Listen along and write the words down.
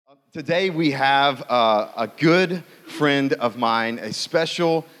Today we have a good friend of mine, a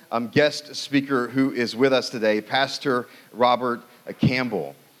special guest speaker who is with us today, Pastor Robert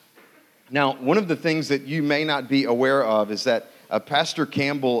Campbell. Now, one of the things that you may not be aware of is that Pastor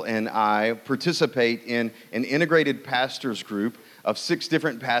Campbell and I participate in an integrated pastors group of 6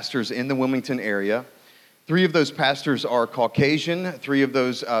 different pastors in the Wilmington area. 3 of those pastors are Caucasian, 3 of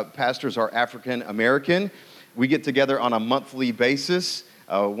those pastors are African American. We get together on a monthly basis.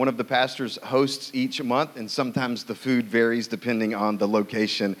 One of the pastors hosts each month, and sometimes the food varies depending on the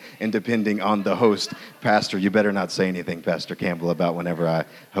location and depending on the host pastor. You better not say anything, Pastor Campbell, about whenever I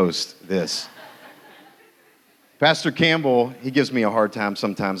host this. Pastor Campbell, he gives me a hard time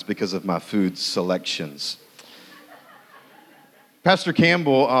sometimes because of my food selections. Pastor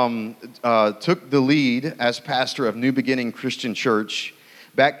Campbell took the lead as pastor of New Beginning Christian Church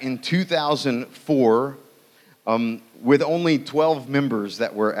back in 2004 with only 12 members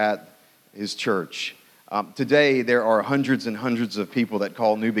that were at his church. Today, there are hundreds and hundreds of people that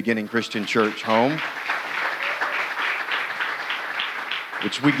call New Beginning Christian Church home,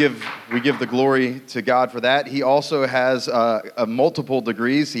 which we give the glory to God for that. He also has multiple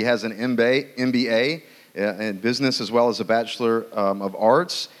degrees. He has an MBA in business as well as a Bachelor of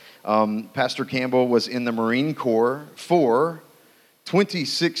Arts. Pastor Campbell was in the Marine Corps for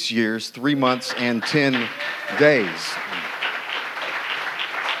 26 years, 3 months, and 10 days.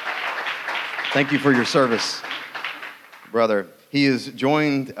 Thank you for your service, brother. He is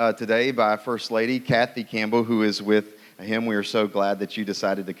joined today by First Lady Kathy Campbell, who is with him. We are so glad that you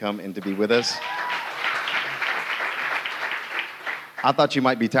decided to come and to be with us. I thought you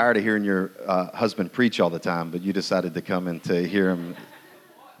might be tired of hearing your husband preach all the time, but you decided to come and to hear him.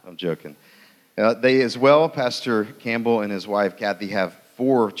 I'm joking. They as well, Pastor Campbell and his wife Kathy, have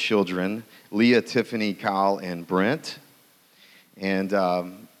 4 children, Leah, Tiffany, Kyle, and Brent. And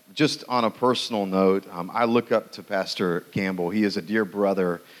just on a personal note, I look up to Pastor Campbell. He is a dear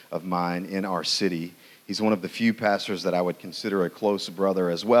brother of mine in our city. He's one of the few pastors that I would consider a close brother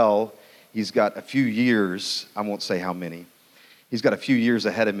as well. He's got a few years, I won't say how many, he's got a few years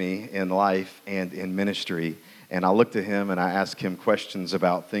ahead of me in life and in ministry. And I look to him and I ask him questions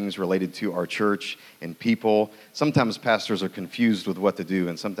about things related to our church and people. Sometimes pastors are confused with what to do,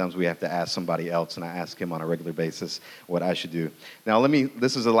 and sometimes we have to ask somebody else, and I ask him on a regular basis what I should do. Now,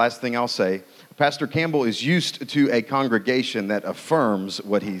 this is the last thing I'll say. Pastor Campbell is used to a congregation that affirms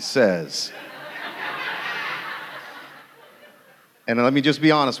what he says. And let me just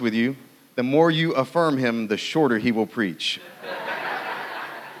be honest with you. The more you affirm him, the shorter he will preach.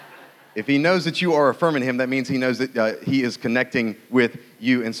 If he knows that you are affirming him, that means he knows that he is connecting with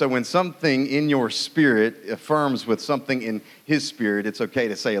you. And so when something in your spirit affirms with something in his spirit, it's okay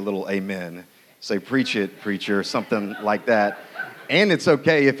to say a little amen. Say, preach it, preacher, something like that. And it's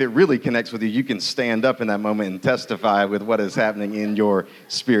okay if it really connects with you, you can stand up in that moment and testify with what is happening in your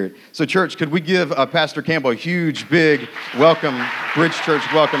spirit. So church, could we give Pastor Campbell a huge, big welcome, Bridge Church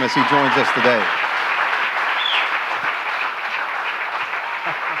welcome as he joins us today.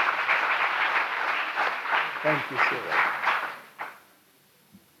 Thank you, sir.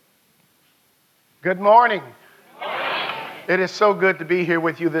 Good morning. Good morning. It is so good to be here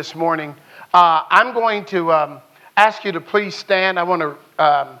with you this morning. I'm going to ask you to please stand. I want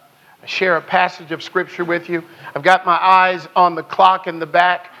to share a passage of Scripture with you. I've got my eyes on the clock in the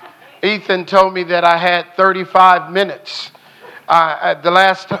back. Ethan told me that I had 35 minutes. The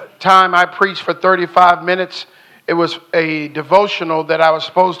last time I preached for 35 minutes, it was a devotional that I was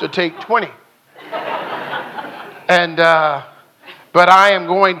supposed to take 20. But I am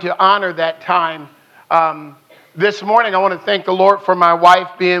going to honor that time. This morning, I want to thank the Lord for my wife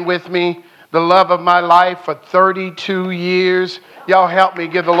being with me, the love of my life for 32 years. Y'all help me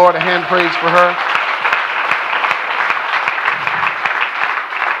give the Lord a hand praise for her.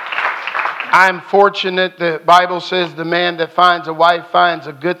 I'm fortunate. The Bible says the man that finds a wife finds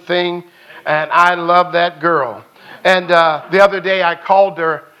a good thing, and I love that girl. And the other day, I called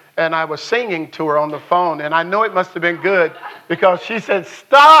her. And I was singing to her on the phone, and I know it must have been good because she said,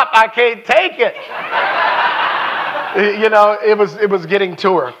 "Stop! I can't take it." You know, it was getting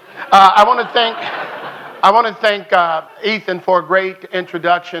to her. I want to thank Ethan for a great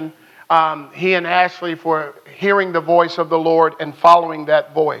introduction. He and Ashley for hearing the voice of the Lord and following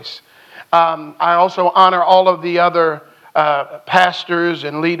that voice. I also honor all of the other pastors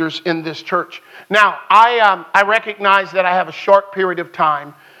and leaders in this church. Now, I recognize that I have a short period of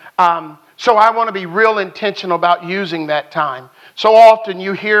time. So I want to be real intentional about using that time. So often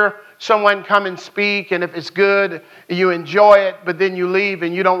you hear someone come and speak, and if it's good, you enjoy it, but then you leave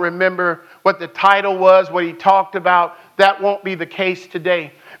and you don't remember what the title was, what he talked about. That won't be the case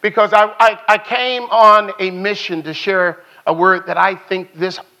today. because I came on a mission to share a word that I think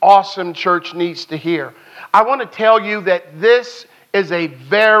this awesome church needs to hear. I want to tell you that this is a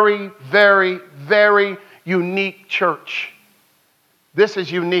very, very, very unique church. This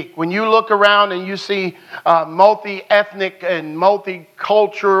is unique. When you look around and you see multi-ethnic and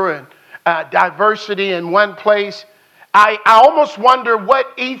multicultural and diversity in one place, I almost wonder what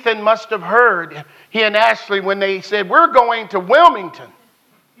Ethan must have heard, he and Ashley, when they said, we're going to Wilmington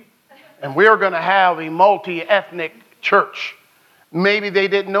and we're going to have a multi-ethnic church. Maybe they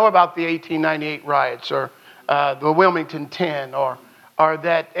didn't know about the 1898 riots or the Wilmington 10 or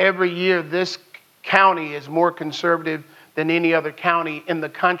that every year this county is more conservative than any other county in the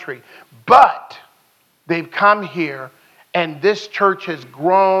country. But they've come here and this church has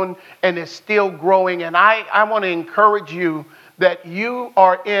grown and is still growing. And I want to encourage you that you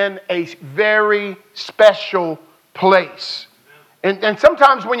are in a very special place. And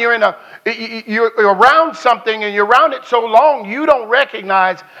sometimes when you're around something and you're around it so long, you don't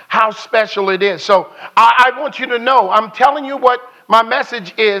recognize how special it is. So I want you to know, I'm telling you what my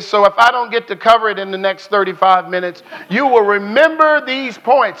message is, so if I don't get to cover it in the next 35 minutes, you will remember these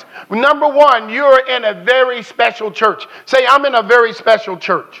points. Number one, you're in a very special church. Say, I'm in a very special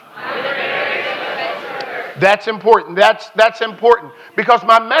church. That's important. That's important because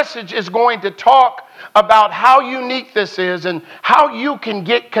my message is going to talk about how unique this is and how you can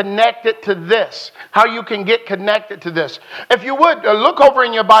get connected to this. How you can get connected to this. If you would, look over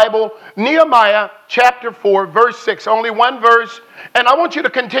in your Bible, Nehemiah chapter 4, verse 6. Only one verse. And I want you to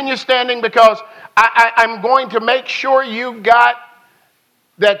continue standing because I'm going to make sure you got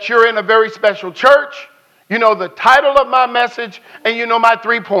that you're in a very special church. You know the title of my message and you know my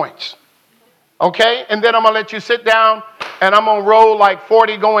 3 points. Okay? And then I'm going to let you sit down and I'm going to roll like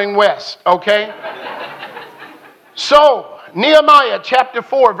 40 going west. Okay? So, Nehemiah chapter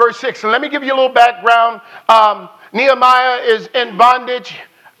 4, verse 6. And let me give you a little background. Nehemiah is in bondage.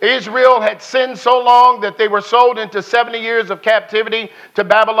 Israel had sinned so long that they were sold into 70 years of captivity to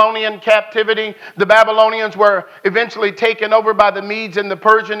Babylonian captivity. The Babylonians were eventually taken over by the Medes and the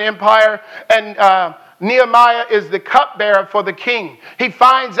Persian Empire. And Nehemiah is the cupbearer for the king. He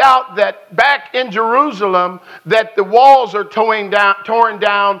finds out that back in Jerusalem that the walls are torn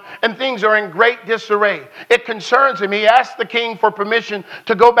down and things are in great disarray. It concerns him. He asks the king for permission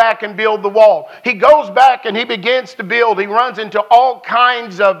to go back and build the wall. He goes back and he begins to build. He runs into all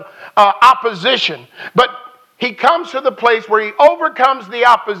kinds of opposition. But he comes to the place where he overcomes the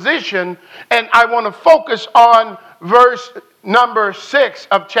opposition, and I want to focus on verse number 6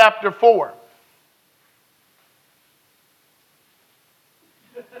 of chapter 4.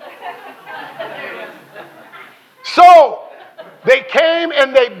 So, they came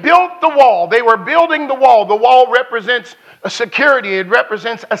and they built the wall. They were building the wall. The wall represents a security. It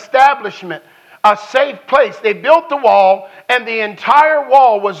represents establishment, a safe place. They built the wall, and the entire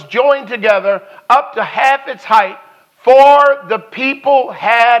wall was joined together up to half its height, for the people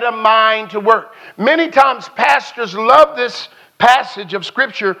had a mind to work. Many times pastors love this passage of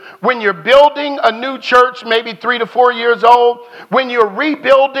Scripture when you're building a new church, maybe 3 to 4 years old, when you're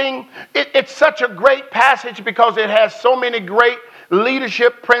rebuilding. It's such a great passage because it has so many great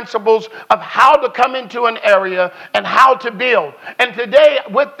leadership principles of how to come into an area and how to build. And today,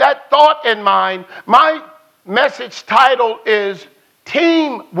 with that thought in mind, my message title is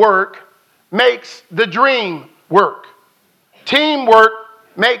Teamwork Makes the Dream Work. Teamwork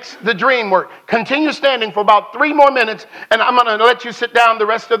makes the dream work. Continue standing for about 3 more minutes, and I'm going to let you sit down the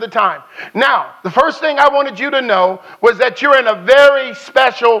rest of the time. Now, the first thing I wanted you to know was that you're in a very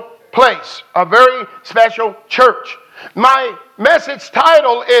special place, a very special church. My message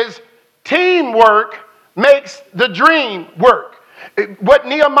title is Teamwork Makes the Dream Work. What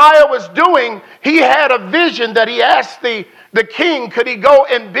Nehemiah was doing, he had a vision that he asked the king, could he go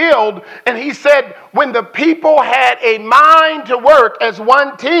and build? And he said, when the people had a mind to work as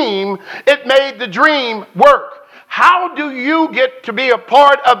one team, it made the dream work. How do you get to be a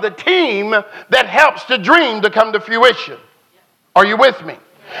part of the team that helps the dream to come to fruition? Are you with me?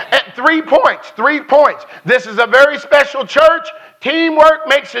 At 3 points, 3 points. This is a very special church. Teamwork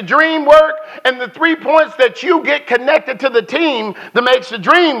makes the dream work. And the 3 points that you get connected to the team that makes the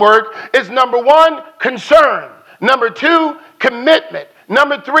dream work is number 1, concern. Number 2, commitment.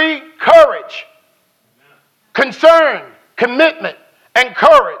 Number 3, courage. Concern, commitment, and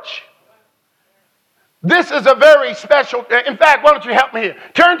courage. This is a very special, in fact, why don't you help me here?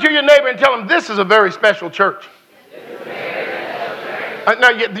 Turn to your neighbor and tell him this is a very special church. No,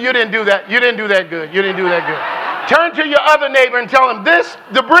 you didn't do that. You didn't do that good. You didn't do that good. Turn to your other neighbor and tell him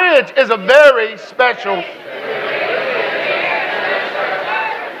the bridge is a very special.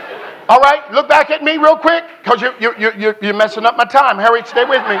 All right, look back at me real quick because you're messing up my time. Harry, stay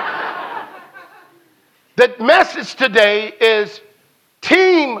with me. The message today is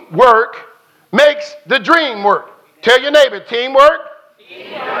teamwork makes the dream work. Tell your neighbor, teamwork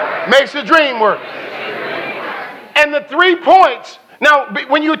makes the dream work. And the 3 points. Now,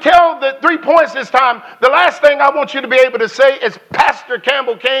 when you tell the 3 points this time, the last thing I want you to be able to say is Pastor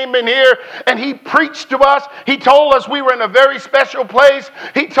Campbell came in here and he preached to us. He told us we were in a very special place.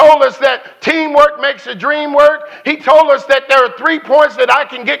 He told us that teamwork makes the dream work. He told us that there are 3 points that I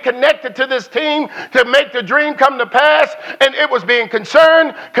can get connected to this team to make the dream come to pass. And it was being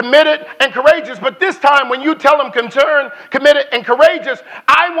concerned, committed, and courageous. But this time, when you tell them concerned, committed, and courageous,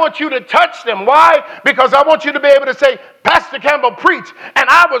 I want you to touch them. Why? Because I want you to be able to say, Pastor Campbell preached, and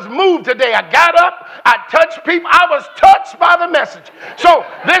I was moved today. I got up, I touched people, I was touched by the message. So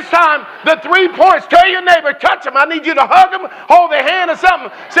this time, the 3 points, tell your neighbor, touch them. I need you to hug them, hold their hand or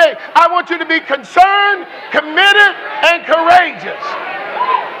something. Say, I want you to be concerned, committed, and courageous.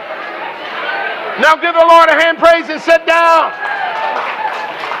 Now give the Lord a hand praise and sit down.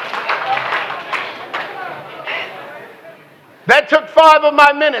 That took 5 of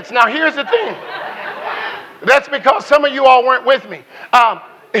my minutes. Now here's the thing. That's because some of you all weren't with me.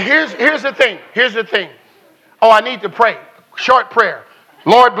 Here's the thing. Here's the thing. Oh, I need to pray. Short prayer.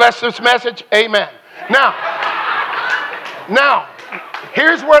 Lord, bless this message. Amen. Now,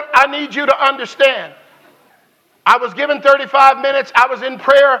 here's what I need you to understand. I was given 35 minutes. I was in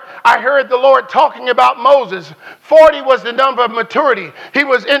prayer. I heard the Lord talking about Moses. 40 was the number of maturity. He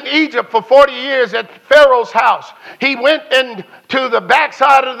was in Egypt for 40 years at Pharaoh's house. He went into the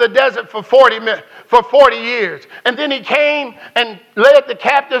backside of the desert for 40 years. And then he came and led the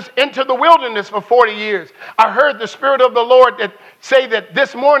captives into the wilderness for 40 years. I heard the Spirit of the Lord say that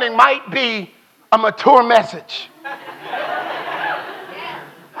this morning might be a mature message.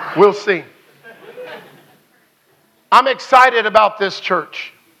 We'll see. I'm excited about this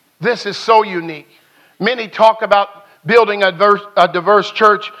church. This is so unique. Many talk about building a diverse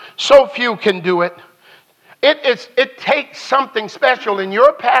church. So few can do it. It takes something special. And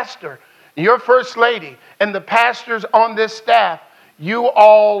your pastor, your first lady, and the pastors on this staff, you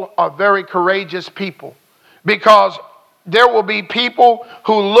all are very courageous people. Because there will be people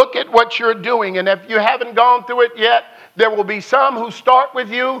who look at what you're doing. And if you haven't gone through it yet, there will be some who start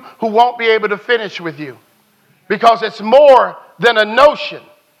with you who won't be able to finish with you. Because it's more than a notion.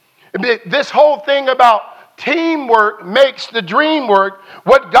 This whole thing about teamwork makes the dream work.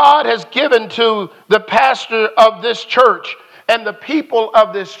 What God has given to the pastor of this church and the people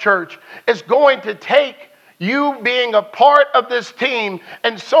of this church is going to take you being a part of this team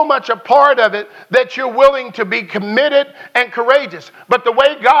and so much a part of it that you're willing to be committed and courageous. But the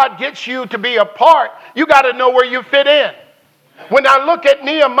way God gets you to be a part, you got to know where you fit in. When I look at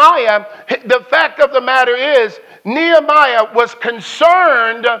Nehemiah, the fact of the matter is, Nehemiah was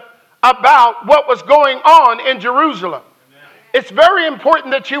concerned about what was going on in Jerusalem. It's very important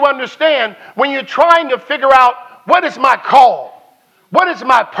that you understand when you're trying to figure out what is my call? What is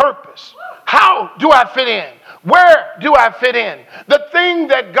my purpose? How do I fit in? Where do I fit in? The thing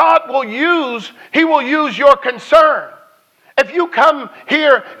that God will use, He will use your concern. If you come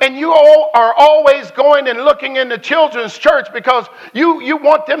here and you all are always going and looking in the children's church because you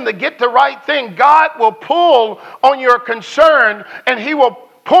want them to get the right thing, God will pull on your concern and He will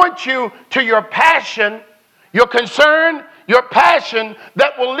point you to your passion, your concern, your passion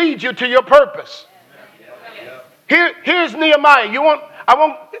that will lead you to your purpose. Here's Nehemiah. I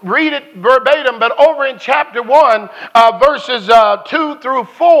won't read it verbatim, but over in chapter 1, verses 2 through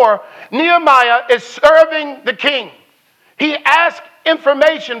 4, Nehemiah is serving the king. He asks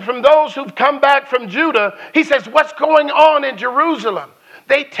information from those who've come back from Judah. He says, what's going on in Jerusalem?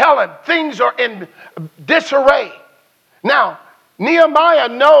 They tell him things are in disarray. Now, Nehemiah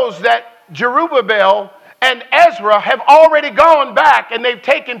knows that Zerubbabel and Ezra have already gone back and they've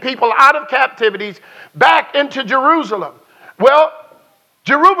taken people out of captivities back into Jerusalem. Well,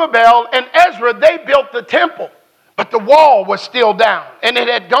 Zerubbabel and Ezra, they built the temple, but the wall was still down and it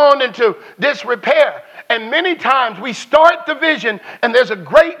had gone into disrepair. And many times we start the vision and there's a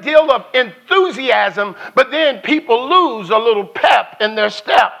great deal of enthusiasm, but then people lose a little pep in their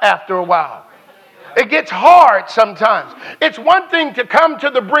step after a while. It gets hard sometimes. It's one thing to come to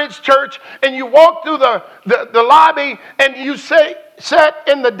the Bridge Church and you walk through the lobby and you sit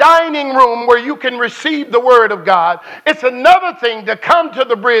in the dining room where you can receive the Word of God. It's another thing to come to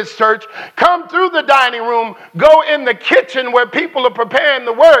the Bridge Church, come through the dining room, go in the kitchen where people are preparing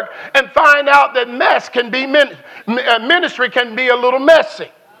the work and find out that ministry can be a little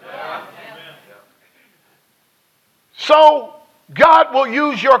messy. So God will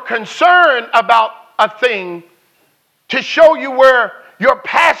use your concern about a thing to show you where your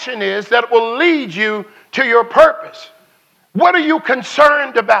passion is that will lead you to your purpose. What are you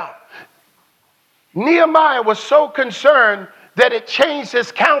concerned about? Nehemiah was so concerned that it changed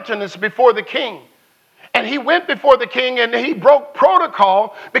his countenance before the king. And he went before the king and he broke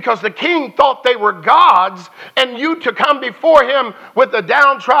protocol because the king thought they were gods, and you to come before him with a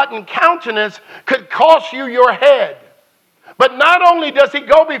downtrodden countenance could cost you your head. But not only does he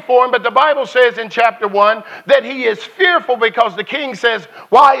go before him, but the Bible says in chapter 1 that he is fearful because the king says,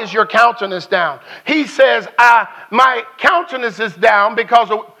 "Why is your countenance down?" He says, "My countenance is down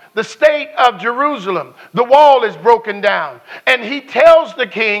because of the state of Jerusalem. The wall is broken down." And he tells the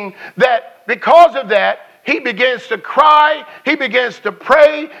king that because of that, he begins to cry, he begins to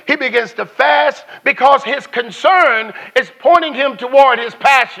pray, he begins to fast because his concern is pointing him toward his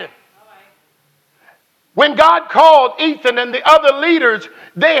passion. When God called Ethan and the other leaders,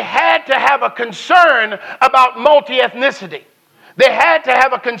 they had to have a concern about multi-ethnicity. They had to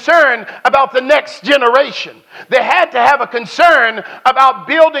have a concern about the next generation. They had to have a concern about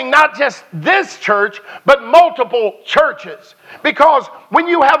building not just this church, but multiple churches. Because when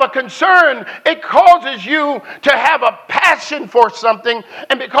you have a concern, it causes you to have a passion for something.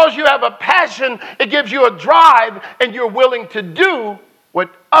 And because you have a passion, it gives you a drive, and you're willing to do what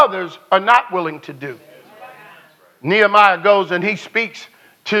others are not willing to do. Nehemiah goes and he speaks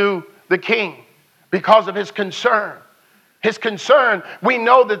to the king because of his concern. His concern, we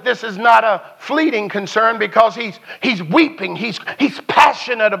know that this is not a fleeting concern because he's weeping. He's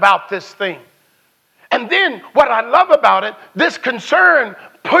passionate about this thing. And then what I love about it, this concern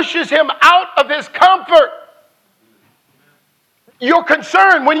pushes him out of his comfort. Your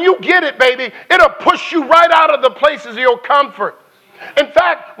concern, when you get it, baby, it'll push you right out of the places of your comfort. In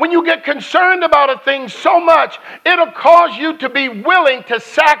fact, when you get concerned about a thing so much, it'll cause you to be willing to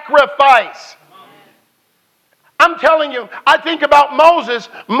sacrifice. I'm telling you, I think about Moses.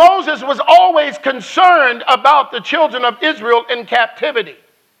 Moses was always concerned about the children of Israel in captivity.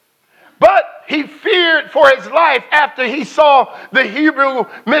 But he feared for his life after he saw the Hebrew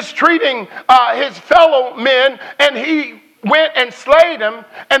mistreating his fellow men, and he went and slayed him,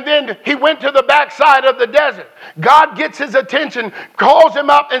 and then he went to the backside of the desert. God gets his attention, calls him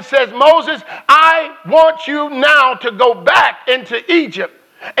up and says, "Moses, I want you now to go back into Egypt."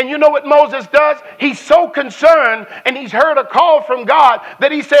 And you know what Moses does? He's so concerned, and he's heard a call from God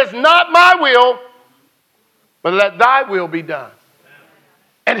that he says, "Not my will, but let thy will be done."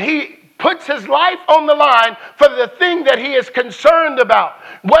 And he puts his life on the line for the thing that he is concerned about.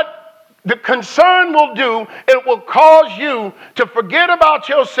 What the concern will do, it will cause you to forget about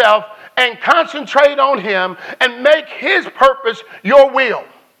yourself and concentrate on him and make his purpose your will.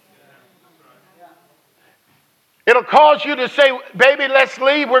 It'll cause you to say, "Baby, let's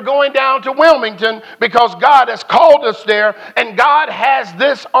leave. We're going down to Wilmington because God has called us there, and God has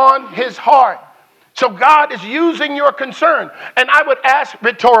this on his heart." So God is using your concern. And I would ask,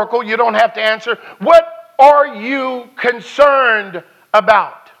 rhetorical, you don't have to answer, what are you concerned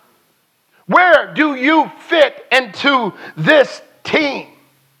about? Where do you fit into this team?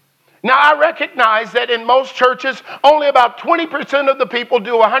 Now, I recognize that in most churches, only about 20% of the people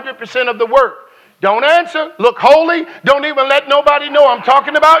do 100% of the work. Don't answer. Look holy. Don't even let nobody know I'm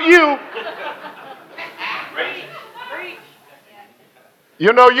talking about you.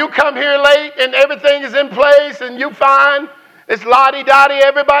 You know, you come here late and everything is in place and you find it's lottie-dottie,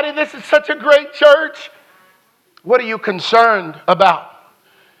 everybody. This is such a great church. What are you concerned about?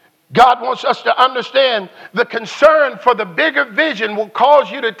 God wants us to understand the concern for the bigger vision will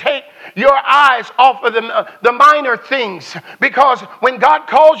cause you to take your eyes off of the minor things. Because when God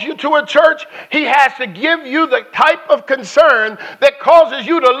calls you to a church, he has to give you the type of concern that causes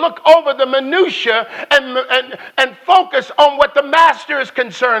you to look over the minutia and focus on what the master is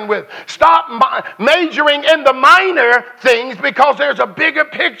concerned with. Stop majoring in the minor things because there's a bigger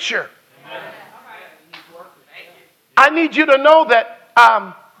picture. I need you to know that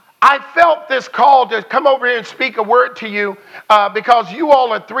I felt this call to come over here and speak a word to you because you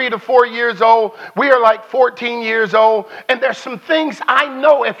all are 3 to 4 years old. We are like 14 years old. And there's some things I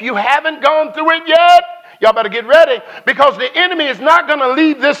know if you haven't gone through it yet, y'all better get ready, because the enemy is not going to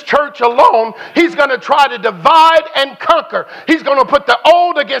leave this church alone. He's going to try to divide and conquer. He's going to put the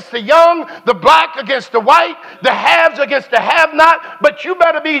old against the young, the black against the white, the haves against the have-not. But you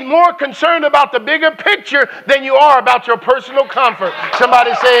better be more concerned about the bigger picture than you are about your personal comfort.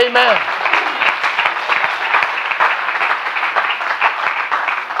 Somebody say amen.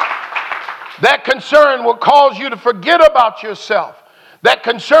 That concern will cause you to forget about yourself. That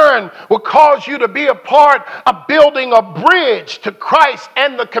concern will cause you to be a part of building a bridge to Christ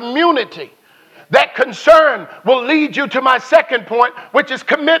and the community. That concern will lead you to my second point, which is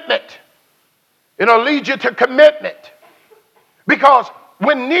commitment. It'll lead you to commitment. Because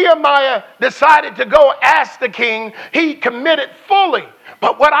when Nehemiah decided to go ask the king, he committed fully.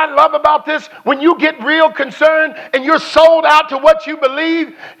 But what I love about this, when you get real concerned and you're sold out to what you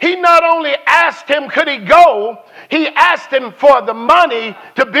believe, he not only asked him, could he go? He asked him for the money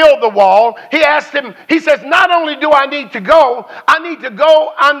to build the wall. He asked him, he says, not only do I need to go, I need to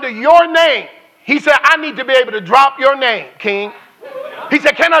go under your name. He said, I need to be able to drop your name, king. He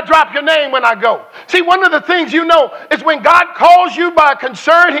said, can I drop your name when I go? See, one of the things you know is when God calls you by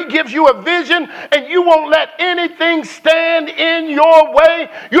concern, he gives you a vision, and you won't let anything stand in your way.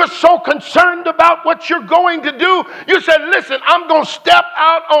 You're so concerned about what you're going to do. You said, listen, I'm going to step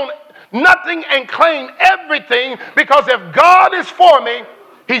out on nothing and claim everything, because if God is for me,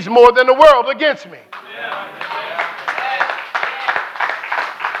 he's more than the world against me.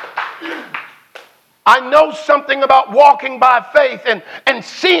 I know something about walking by faith and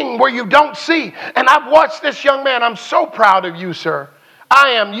seeing where you don't see. And I've watched this young man. I'm so proud of you, sir. I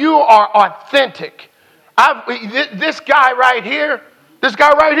am. You are authentic. This guy right here,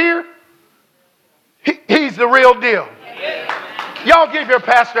 he's the real deal. Y'all give your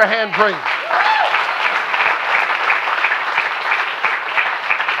pastor a hand praise.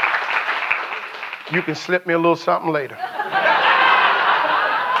 You can slip me a little something later.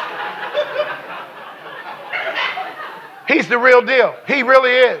 He's the real deal. He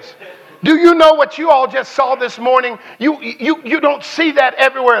really is. Do you know what you all just saw this morning? You don't see that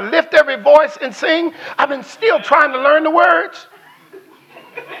everywhere. Lift every voice and sing. I've been still trying to learn the words.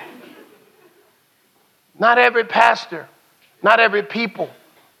 Not every pastor, not every people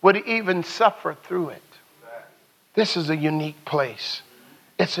would even suffer through it. This is a unique place.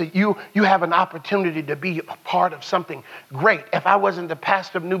 You have an opportunity to be a part of something great. If I wasn't the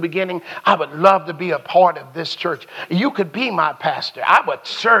pastor of New Beginning, I would love to be a part of this church. You could be my pastor. I would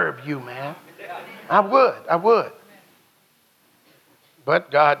serve you, man. I would. But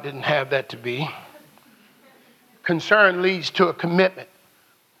God didn't have that to be. Concern leads to a commitment.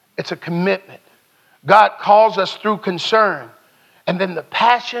 It's a commitment. God calls us through concern. And then the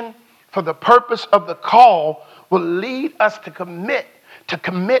passion for the purpose of the call will lead us to commit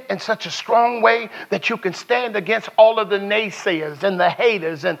in such a strong way that you can stand against all of the naysayers and the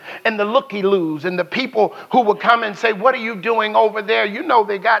haters and the looky-loos and the people who will come and say, what are you doing over there? You know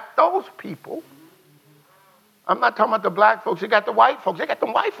they got those people. I'm not talking about the black folks. They got the white folks. They got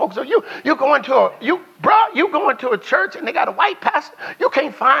the white folks. So you go into a church and they got a white pastor. You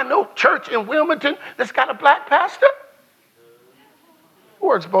can't find no church in Wilmington that's got a black pastor. It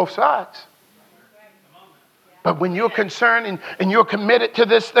works both sides. But when you're concerned and you're committed to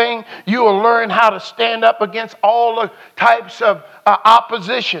this thing, you will learn how to stand up against all the types of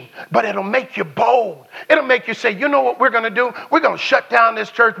opposition. But it'll make you bold. It'll make you say, you know what we're going to do? We're going to shut down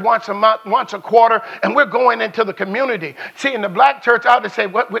this church once a month, once a quarter, and we're going into the community. See, in the black church, I would say,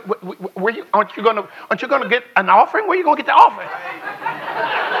 aren't you going to get an offering? Where are you going to get the offering?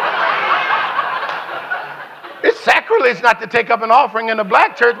 It's sacrilege not to take up an offering in the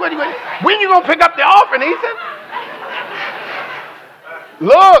black church. When are you going to pick up the offering, Ethan?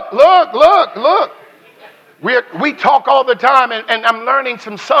 Look. We talk all the time, and I'm learning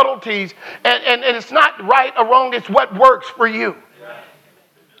some subtleties, and it's not right or wrong. It's what works for you.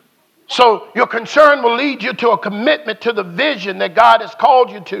 So your concern will lead you to a commitment to the vision that God has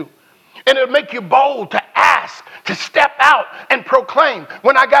called you to. And it'll make you bold to ask, to step out and proclaim.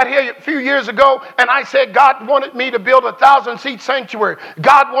 When I got here a few years ago and I said God wanted me to build a 1,000-seat sanctuary.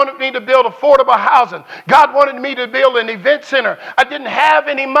 God wanted me to build affordable housing. God wanted me to build an event center. I didn't have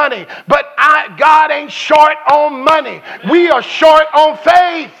any money, but God ain't short on money. We are short on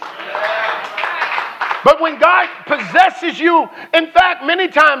faith. But when God possesses you, in fact, many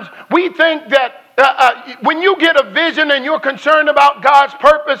times we think that when you get a vision and you're concerned about God's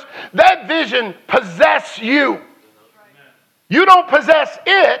purpose, that vision possesses you. You don't possess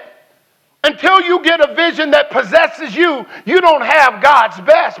it until you get a vision that possesses you. You don't have God's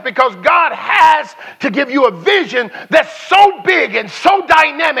best, because God has to give you a vision that's so big and so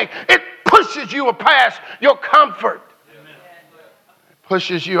dynamic, it pushes you past your comfort. It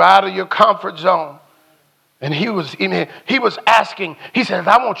pushes you out of your comfort zone. And he was asking, he says,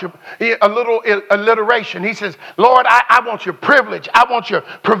 I want a little alliteration. He says, Lord, I want your privilege. I want your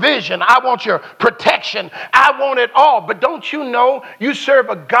provision. I want your protection. I want it all. But don't you know you serve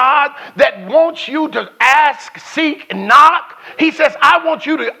a God that wants you to ask, seek, and knock? He says, I want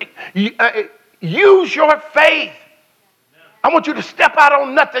you to use your faith. I want you to step out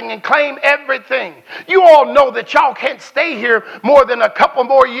on nothing and claim everything. You all know that y'all can't stay here more than a couple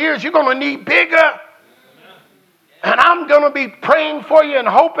more years. You're going to need bigger. And I'm going to be praying for you and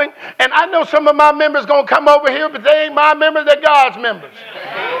hoping. And I know some of my members going to come over here, but they ain't my members. They're God's members.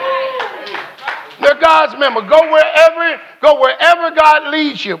 They're God's members. Go wherever God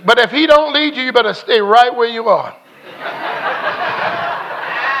leads you. But if he don't lead you, you better stay right where you are.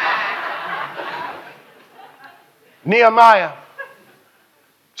 Nehemiah.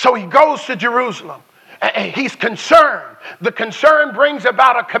 So he goes to Jerusalem. And he's concerned. The concern brings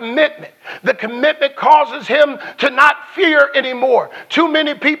about a commitment. The commitment causes him to not fear anymore. Too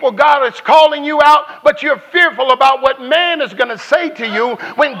many people, God is calling you out, but you're fearful about what man is going to say to you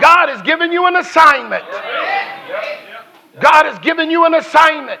when God has given you an assignment. God has given you an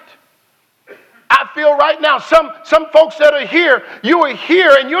assignment. I feel right now, some folks that are here, you are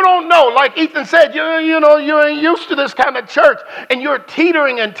here and you don't know. Like Ethan said, you ain't used to this kind of church. And you're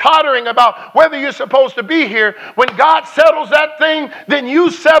teetering and tottering about whether you're supposed to be here. When God settles that thing, then you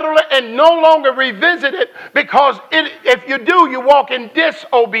settle it and no longer revisit it, because if you do, you walk in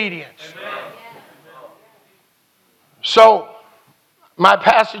disobedience. Amen. So, my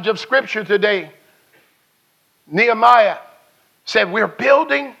passage of scripture today, Nehemiah said, we're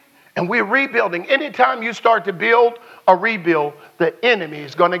building and we're rebuilding. Anytime you start to build or rebuild, the enemy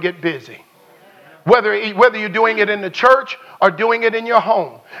is going to get busy. Whether you're doing it in the church or doing it in your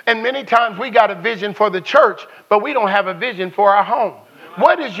home. And many times we got a vision for the church, but we don't have a vision for our home.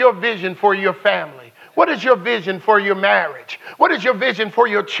 What is your vision for your family? What is your vision for your marriage? What is your vision for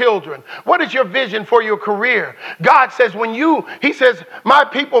your children? What is your vision for your career? God says he says, my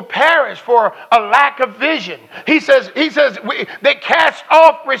people perish for a lack of vision. He says they cast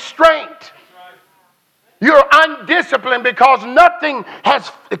off restraint. You're undisciplined because nothing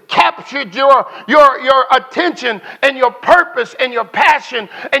has captured your attention and your purpose and your passion,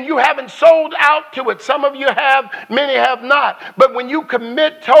 and you haven't sold out to it. Some of you have, many have not. But when you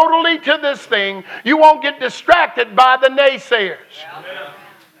commit totally to this thing, you won't get distracted by the naysayers. Amen.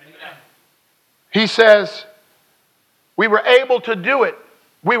 He says, we were able to do it.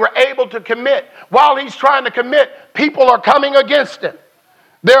 We were able to commit. While he's trying to commit, people are coming against him.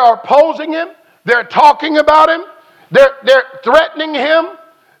 They're opposing him. They're talking about him. They're threatening him.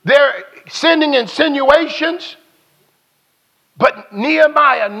 They're sending insinuations. But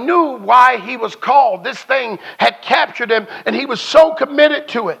Nehemiah knew why he was called. This thing had captured him, and he was so committed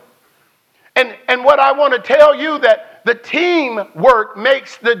to it. And what I want to tell you, that the team work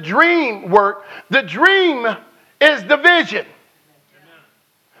makes the dream work. The dream is the vision.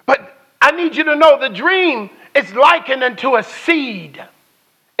 But I need you to know the dream is likened unto a seed.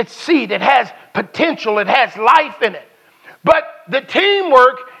 It's seed. It has potential. It has life in it. But the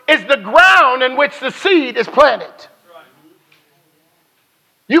teamwork is the ground in which the seed is planted.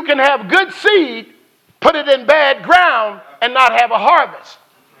 You can have good seed, put it in bad ground, and not have a harvest.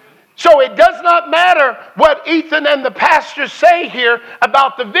 So it does not matter what Ethan and the pastors say here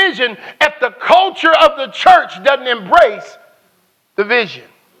about the vision if the culture of the church doesn't embrace the vision.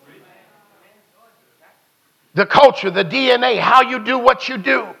 The culture, the DNA, how you do what you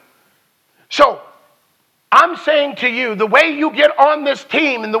do. So, I'm saying to you, the way you get on this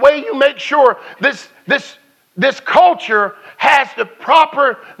team and the way you make sure this culture has the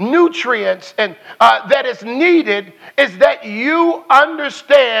proper nutrients and that is needed is that you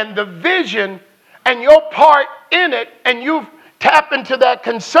understand the vision and your part in it, and you tap into that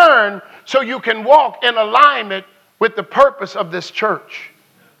concern so you can walk in alignment with the purpose of this church.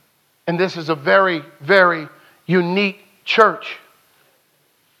 And this is a very, very unique church.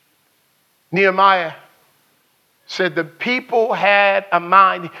 Nehemiah said the people had a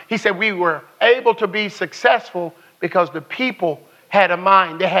mind. He said we were able to be successful because the people had a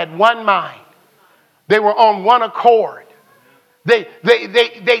mind. They had one mind. They were on one accord. They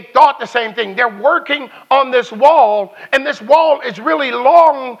thought the same thing. They're working on this wall, and this wall is really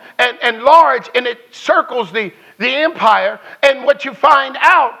long and large, and it circles the empire. And what you find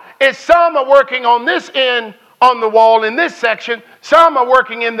out is some are working on this end on the wall in this section, some are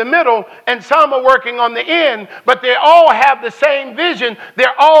working in the middle, and some are working on the end, but they all have the same vision.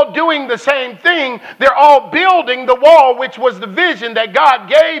 They're all doing the same thing. They're all building the wall, which was the vision that God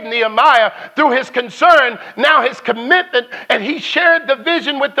gave Nehemiah through his concern, now his commitment, and he shared the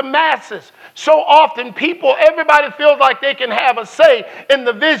vision with the masses. So often everybody feels like they can have a say in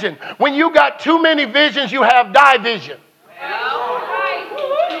the vision. When you got too many visions, you have division.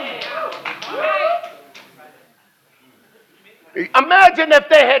 Imagine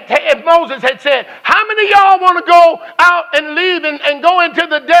if Moses had said, how many of y'all want to go out and leave and go into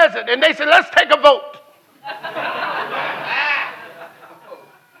the desert? And they said, let's take a vote.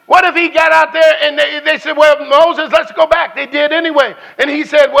 What if he got out there and they said, well, Moses, let's go back. They did anyway. And he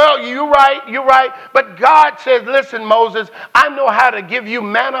said, well, you're right. But God said, listen, Moses, I know how to give you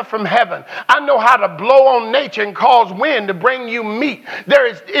manna from heaven. I know how to blow on nature and cause wind to bring you meat.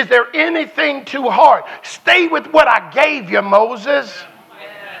 Is there anything too hard? Stay with what I gave you, Moses.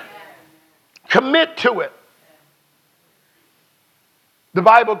 Commit to it. The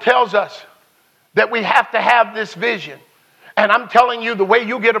Bible tells us that we have to have this vision. And I'm telling you, the way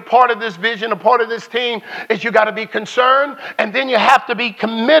you get a part of this vision, a part of this team, is you got to be concerned, and then you have to be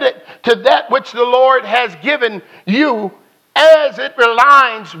committed to that which the Lord has given you as it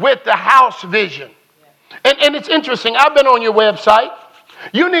aligns with the house vision. And it's interesting. I've been on your website.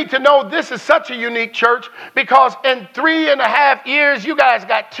 You need to know this is such a unique church because in 3.5 years, you guys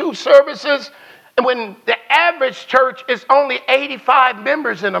got 2 services. And when the average church is only 85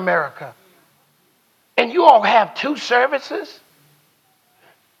 members in America. And you all have 2 services?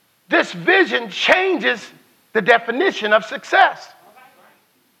 This vision changes the definition of success.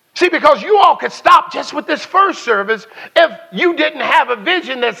 See, because you all could stop just with this first service if you didn't have a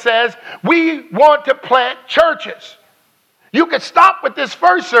vision that says, we want to plant churches. You could stop with this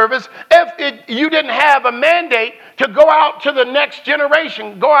first service if you didn't have a mandate to go out to the next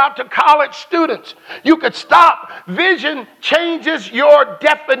generation, go out to college students. You could stop. Vision changes your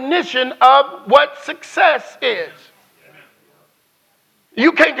definition of what success is.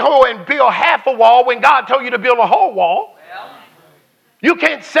 You can't go and build half a wall when God told you to build a whole wall. You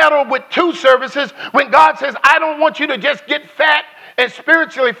can't settle with 2 services when God says, I don't want you to just get fat and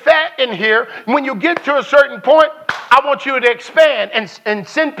spiritually fat in here. When you get to a certain point, I want you to expand and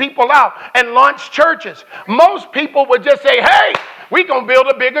send people out and launch churches. Most people would just say, hey, we're going to build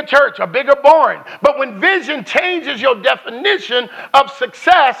a bigger church, a bigger barn. But when vision changes your definition of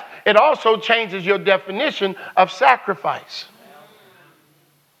success, it also changes your definition of sacrifice.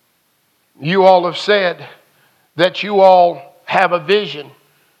 You all have said that you all have a vision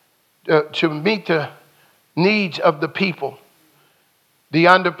to meet the needs of the people, the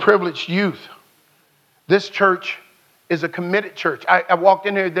underprivileged youth. This church is a committed church. I walked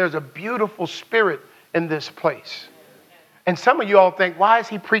in here, there's a beautiful spirit in this place. And some of you all think, why is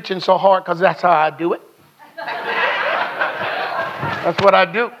he preaching so hard? Because that's how I do it. That's what I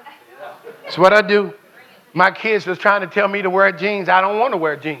do. That's what I do. My kids was trying to tell me to wear jeans. I don't want to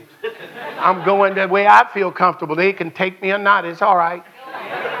wear jeans. I'm going the way I feel comfortable. They can take me or not. It's all right.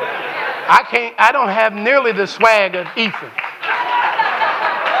 I don't have nearly the swag of Ethan.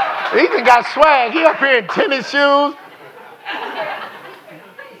 Ethan got swag. He up here in tennis shoes.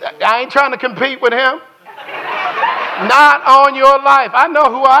 I ain't trying to compete with him. Not on your life. I know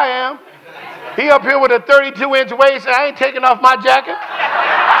who I am. He up here with a 32-inch waist, and I ain't taking off my jacket.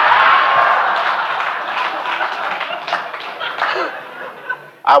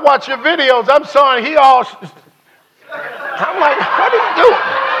 I watch your videos. I'm sorry. I'm like, what are you doing?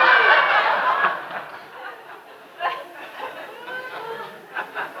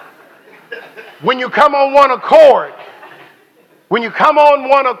 When you come on one accord,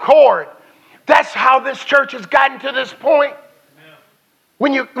 that's how this church has gotten to this point.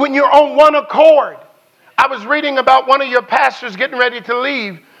 When you're on one accord. I was reading about one of your pastors getting ready to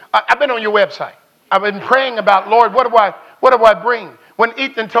leave. I've been on your website. I've been praying about, Lord, what do I bring? When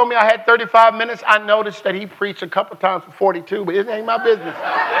Ethan told me I had 35 minutes, I noticed that he preached a couple times for 42, but it ain't my business.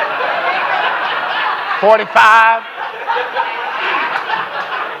 45.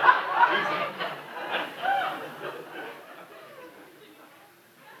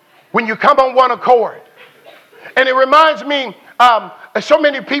 When you come on one accord. And it reminds me, so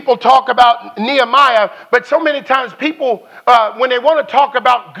many people talk about Nehemiah, but so many times people, when they want to talk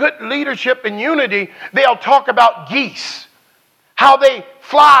about good leadership and unity, they'll talk about geese, how they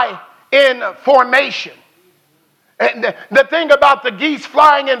fly in formation. And the thing about the geese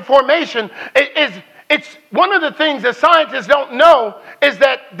flying in formation is it's one of the things that scientists don't know is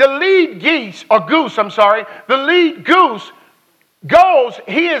that the lead goose, goes,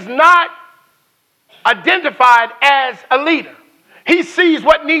 he is not identified as a leader. He sees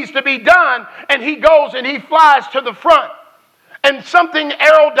what needs to be done, and he goes and he flies to the front. And something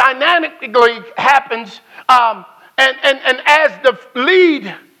aerodynamically happens, and as the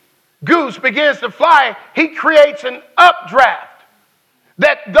lead goose begins to fly, he creates an updraft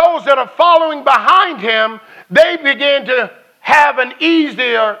that those that are following behind him, they begin to have an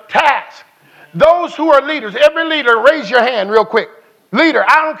easier task. Those who are leaders, every leader, raise your hand real quick. Leader,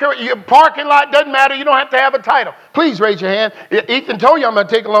 I don't care. Your parking lot doesn't matter. You don't have to have a title. Please raise your hand. Ethan told you I'm going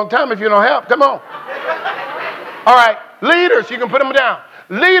to take a long time if you don't help. Come on. All right. Leaders, you can put them down.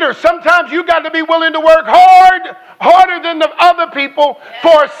 leaders, sometimes you got to be willing to work hard, harder than the other people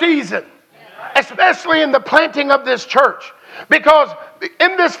for a season, especially in the planting of this church. Because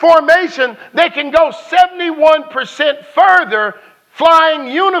in this formation, they can go 71% further flying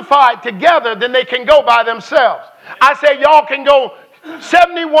unified together than they can go by themselves. I say y'all can go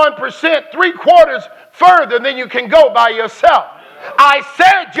 71%, 3/4 further than you can go by yourself. I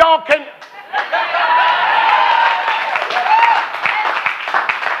said y'all can.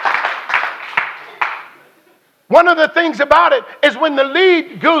 One of the things about it is when the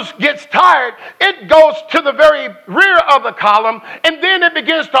lead goose gets tired, it goes to the very rear of the column, and then it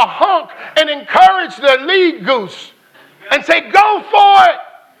begins to honk and encourage the lead goose and say, go for it.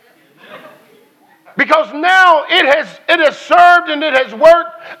 Because now it has served and it has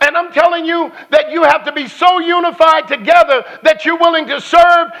worked. And I'm telling you that you have to be so unified together that you're willing to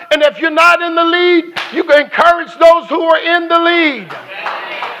serve. And if you're not in the lead, you can encourage those who are in the lead.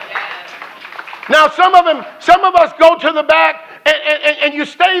 Now, some of us go to the back and you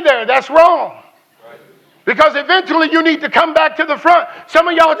stay there. That's wrong. Because eventually you need to come back to the front. Some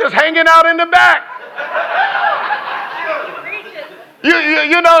of y'all just hanging out in the back. You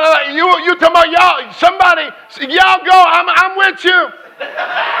talking about y'all, somebody, y'all go, I'm with you.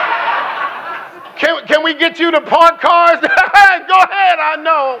 Can we get you to park cars? Go ahead, I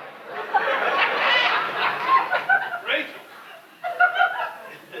know.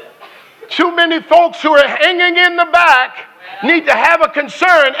 Too many folks who are hanging in the back need to have a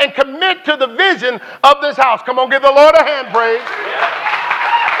concern and commit to the vision of this house. Come on, give the Lord a hand praise.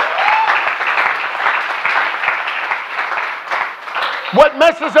 What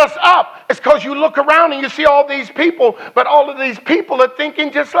messes us up is because you look around and you see all these people, but all of these people are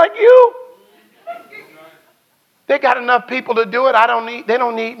thinking just like you. They got enough people to do it. They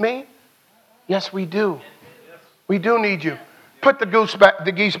don't need me. Yes, we do. We do need you. Put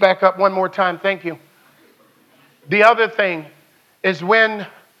the geese back up one more time. Thank you. The other thing is when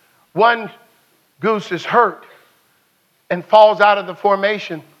one goose is hurt and falls out of the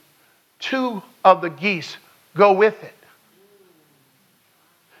formation, 2 of the geese go with it.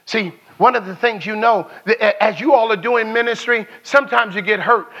 See, one of the things as you all are doing ministry, sometimes you get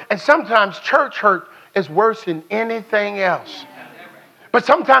hurt. And sometimes church hurt is worse than anything else. But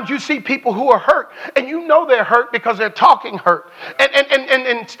sometimes you see people who are hurt, and you know they're hurt because they're talking hurt. And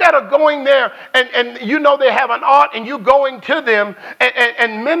instead of going there and you know they have an ought and you going to them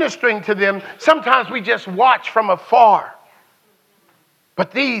and ministering to them, sometimes we just watch from afar.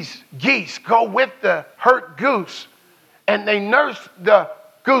 But these geese go with the hurt goose, and they nurse the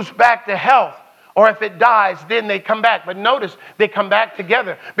goose back to health. Or if it dies, then they come back. But notice, they come back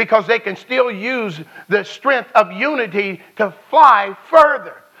together because they can still use the strength of unity to fly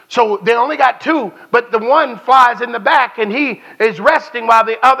further. So they only got 2, but the one flies in the back and he is resting while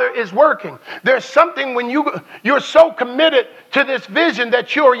the other is working. There's something when you're so committed to this vision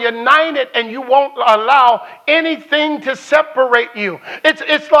that you're united and you won't allow anything to separate you.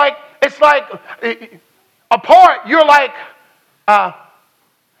 It's like apart, you're like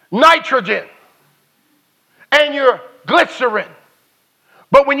nitrogen. And you're glycerin.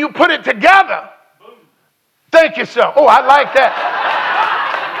 But when you put it together, thank you, sir. Oh, I like that.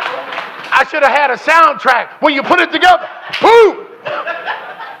 I should have had a soundtrack. When you put it together, boom!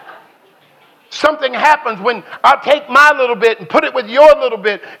 Something happens when I take my little bit and put it with your little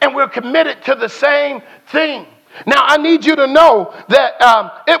bit, and we're committed to the same thing. Now, I need you to know that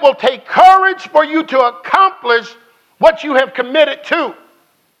it will take courage for you to accomplish what you have committed to.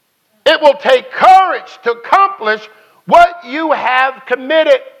 It will take courage to accomplish what you have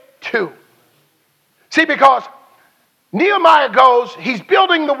committed to. See, because Nehemiah goes, he's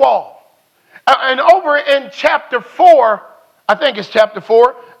building the wall. And over in chapter 4, I think it's chapter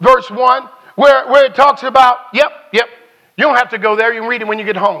 4, verse 1, where it talks about, yep, you don't have to go there. You can read it when you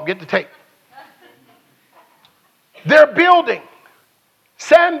get home. Get the tape. They're building.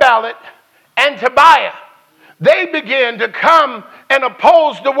 Sanballat and Tobiah, they began to come and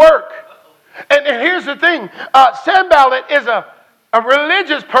oppose the work. And here's the thing. Sanballat is a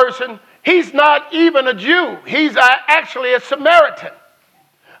religious person. He's not even a Jew. He's actually a Samaritan.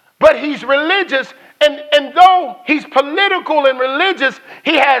 But he's religious. And though he's political and religious,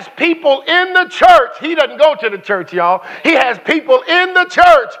 he has people in the church. He doesn't go to the church, y'all. He has people in the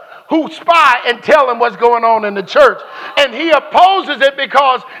church who spy and tell him what's going on in the church. And he opposes it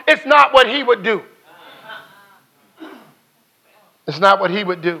because it's not what he would do. It's not what he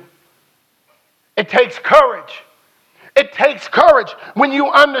would do. It takes courage. It takes courage when you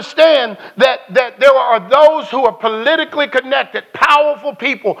understand that there are those who are politically connected, powerful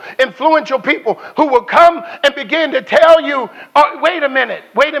people, influential people who will come and begin to tell you, oh, wait a minute,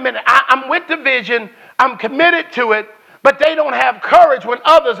 I'm with the vision, I'm committed to it, but they don't have courage when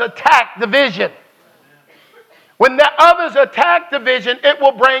others attack the vision. When the others attack the vision, it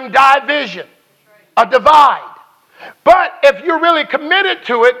will bring division, a divide. But if you're really committed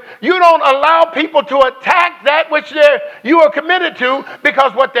to it, you don't allow people to attack that which you are committed to,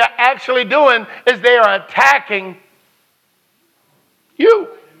 because what they're actually doing is they are attacking you.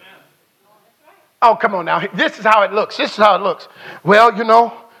 Oh, come on now. This is how it looks. Well,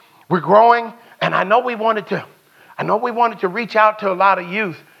 we're growing, and I know we wanted to reach out to a lot of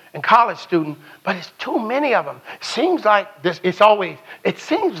youth and college students, but it's too many of them. It seems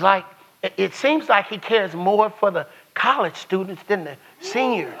like he cares more for the college students than the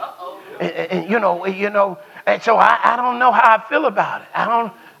seniors. And so I don't know how I feel about it. I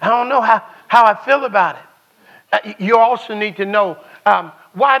don't know how I feel about it. You also need to know,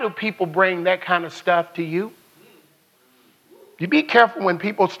 why do people bring that kind of stuff to you? You be careful when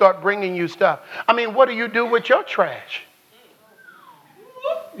people start bringing you stuff. I mean, what do you do with your trash?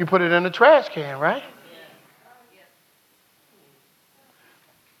 You put it in the trash can, right?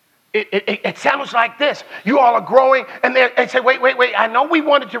 It sounds like this. You all are growing, and they say, wait. I know we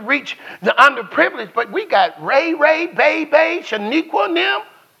wanted to reach the underprivileged, but we got Ray, Bay, Shaniqua, and them,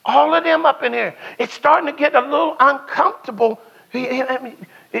 all of them up in here. It's starting to get a little uncomfortable.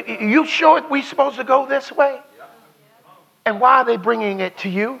 You sure we supposed to go this way? And why are they bringing it to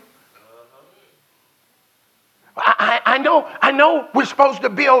you? I know we're supposed to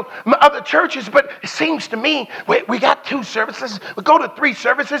build other churches, but it seems to me we got 2 services. We go to 3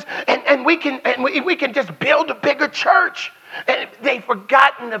 services, and we can just build a bigger church. And they've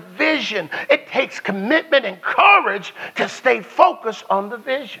forgotten the vision. It takes commitment and courage to stay focused on the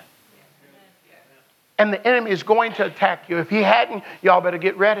vision. And the enemy is going to attack you. If he hadn't, y'all better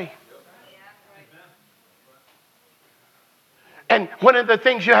get ready. And one of the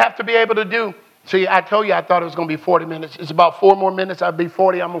things you have to be able to do. See, I told you I thought it was going to be 40 minutes. It's about 4 more minutes. I'll be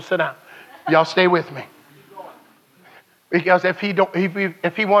 40. I'm going to sit down. Y'all stay with me. Because if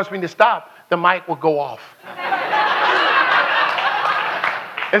he wants me to stop, the mic will go off.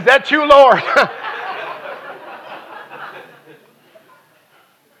 Is that you, Lord?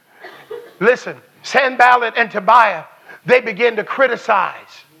 Listen, Sanballat and Tobiah, they begin to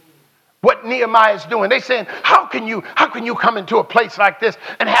criticize what Nehemiah is doing. They're saying, how can you come into a place like this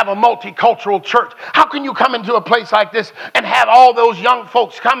and have a multicultural church? How can you come into a place like this and have all those young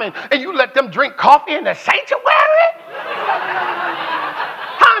folks coming and you let them drink coffee in the sanctuary?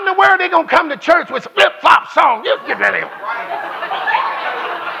 How in the world are they going to come to church with flip-flop songs? You get that in.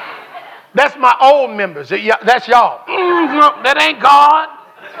 That's my old members. That's y'all. That ain't God.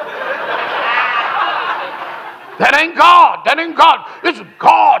 That ain't God. That ain't God. This is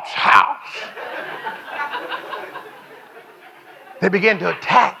God's house. They begin to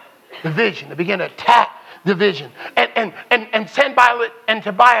attack the vision. And Sanballat and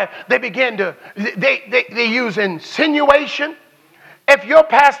Tobiah, they use insinuation. If your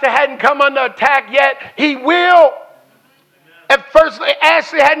pastor hadn't come under attack yet, he will. If First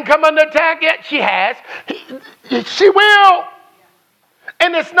Ashley hadn't come under attack yet, she has. She will.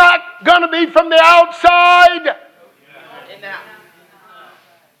 And it's not going to be from the outside.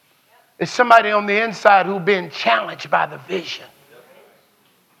 It's somebody on the inside who's been challenged by the vision.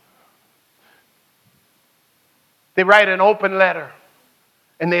 They write an open letter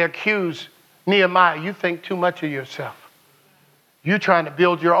and they accuse Nehemiah. You think too much of yourself. You're trying to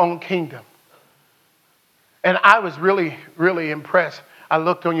build your own kingdom. And I was really, really impressed. I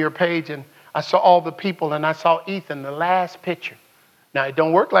looked on your page and I saw all the people and I saw Ethan, the last picture. Now, it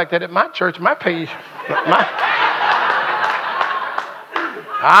don't work like that at my church, my page.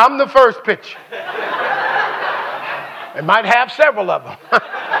 I'm the first picture. It might have several of them.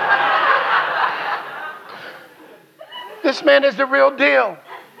 This man is the real deal.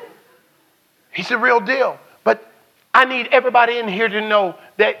 He's the real deal. But I need everybody in here to know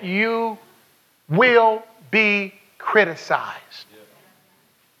that you will be criticized.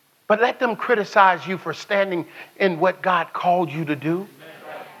 But let them criticize you for standing in what God called you to do.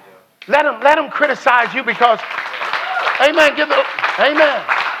 Let them criticize you because, amen, amen.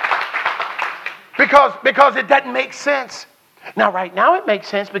 Because it doesn't make sense. Now, right now it makes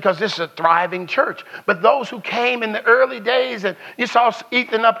sense because this is a thriving church. But those who came in the early days, and you saw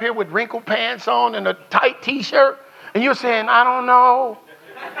Ethan up here with wrinkled pants on and a tight T-shirt, and you're saying, I don't know.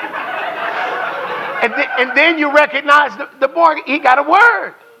 And then you recognize the boy, he got a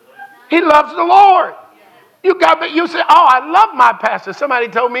word. He loves the Lord. You say, oh, I love my pastor. Somebody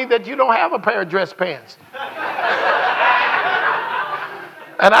told me that you don't have a pair of dress pants.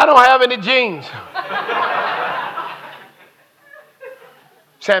 And I don't have any jeans.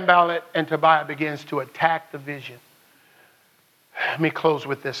 Sanballat and Tobiah begins to attack the vision. Let me close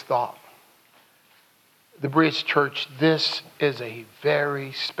with this thought. The Bridge Church, this is a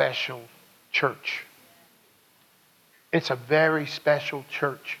very special church. It's a very special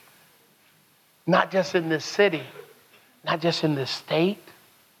church. Not just in this city, not just in this state.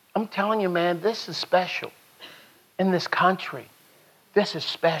 I'm telling you, man, this is special. In this country, this is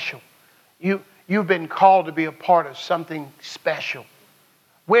special. You've been called to be a part of something special.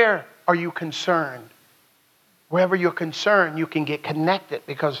 Where are you concerned? Wherever you're concerned, you can get connected,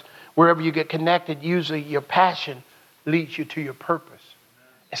 because wherever you get connected, usually your passion leads you to your purpose.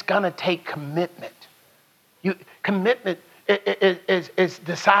 It's going to take commitment. Commitment is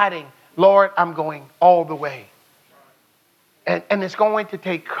deciding, Lord, I'm going all the way. And it's going to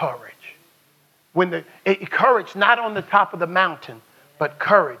take courage. Courage not on the top of the mountain, but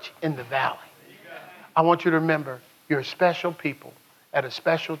courage in the valley. I want you to remember, you're a special people at a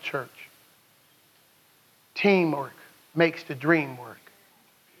special church. Teamwork makes the dream work.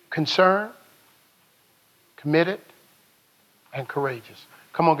 Concerned, committed, and courageous.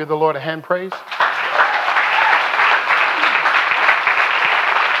 Come on, give the Lord a hand praise.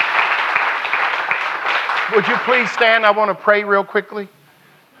 Would you please stand? I want to pray real quickly.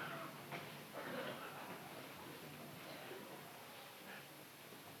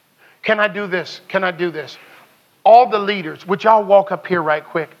 Can I do this? Can I do this? All the leaders, would y'all walk up here right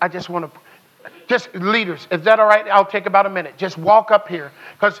quick? I just want to, just leaders, is that all right? I'll take about a minute. Just walk up here.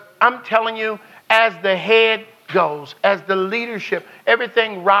 Because I'm telling you, as the head goes, as the leadership,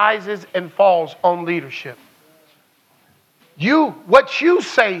 everything rises and falls on leadership. What you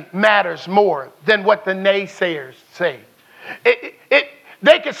say matters more than what the naysayers say.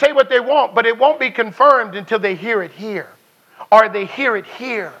 They can say what they want, but it won't be confirmed until they hear it here. Or they hear it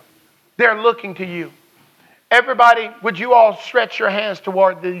here. They're looking to you. Everybody, would you all stretch your hands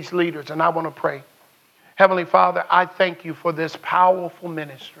toward these leaders? And I want to pray. Heavenly Father, I thank you for this powerful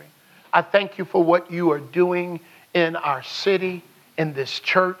ministry. I thank you for what you are doing in our city, in this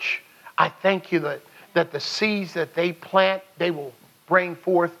church. I thank you that the seeds that they plant, they will bring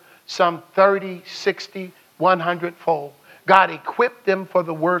forth some 30, 60, 100-fold. God, equip them for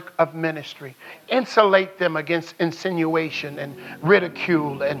the work of ministry. Insulate them against insinuation and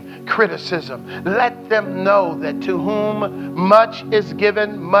ridicule and criticism. Let them know that to whom much is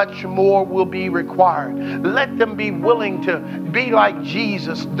given, much more will be required. Let them be willing to be like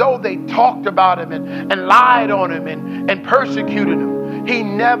Jesus. Though they talked about him and lied on him and persecuted him, he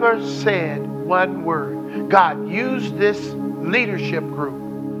never said one word. God, use this leadership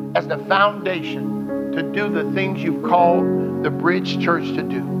group as the foundation to do the things you've called the Bridge Church to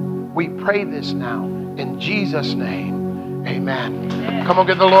do. We pray this now in Jesus' name. Amen. Come on,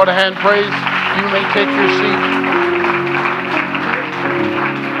 give the Lord a hand praise. You may take your seat.